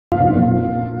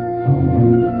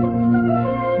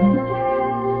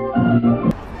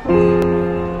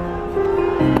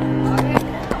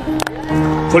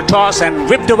Full toss and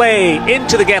whipped away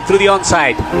into the gap through the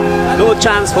onside. No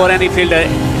chance for any fielder.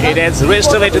 It has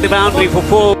raced away to the boundary for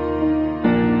 4.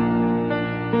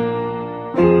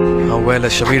 How well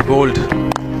has Shabir bowled?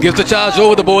 Gives the charge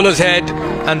over the bowler's head,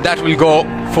 and that will go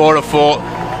for a 4.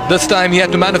 This time he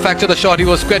had to manufacture the shot. He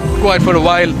was quiet for a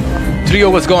while. 3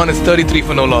 overs gone. It's 33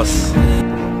 for no loss.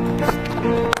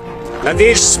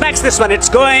 Nazeer smacks this one. It's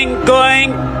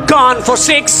gone for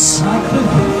 6.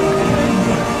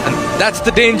 That's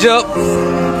the danger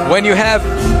when you have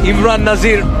Imran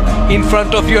Nazeer in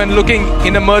front of you and looking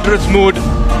in a murderous mood.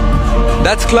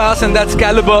 That's class and that's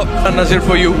caliber. Nazeer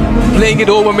for you, playing it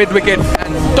over mid-wicket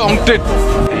and tonked it.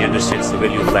 He understands the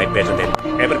value of life better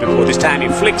than ever before. This time he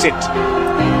flicks it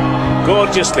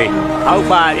gorgeously. How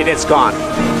far it has gone?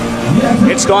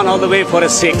 It's gone all the way for a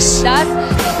 6.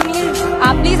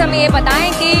 आप please हमें ये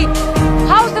बताएं कि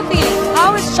how is the feeling?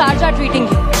 How is Sharjah treating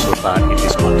you? So far in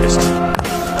this contest.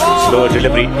 Slow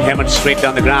delivery, hammered straight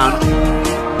down the ground.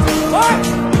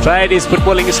 Tried his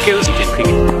footballing skills.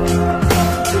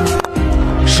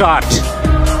 Shot,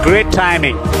 great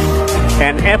timing.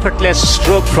 An effortless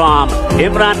stroke from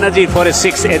Imran Nazeer for a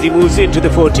 6 as he moves into the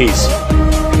 40s.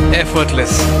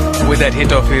 Effortless with that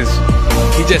hit of his.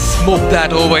 He just smoked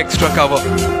that over extra cover.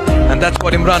 And that's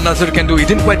what Imran Nazeer can do. He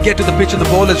didn't quite get to the pitch of the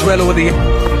ball as well over the...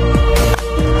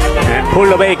 And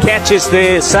pulled away, catches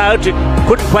this out.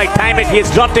 Couldn't quite time it, he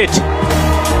has dropped it.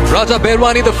 Raja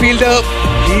Berwani, the fielder,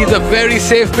 he's a very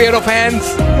safe pair of hands.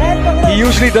 He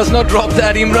usually does not drop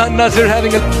that. Imran Nazeer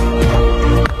having a...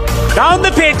 Down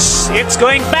the pitch, it's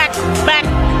going back.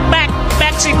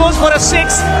 She goes for a 6.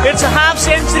 It's a half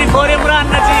century for Imran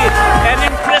Nazeer.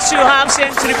 An impressive half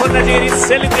century for Nazeer. He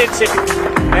celebrates it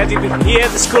as he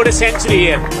has scored a century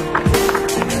here.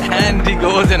 And he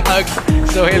goes and hugs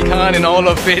Sohail Khan in all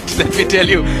of it. Let me tell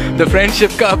you, the Friendship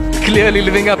Cup clearly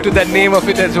living up to that name of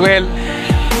it as well.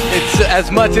 It's as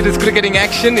much it is cricketing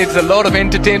action, it's a lot of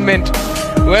entertainment.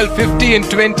 Well, 50 and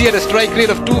 20 at a strike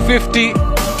rate of 250.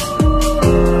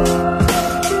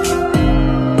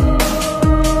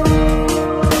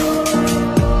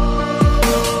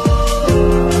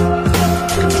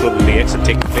 And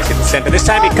taking place in the centre. This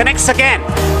time he connects again.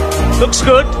 Looks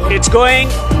good. It's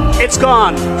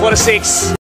gone for a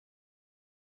 6.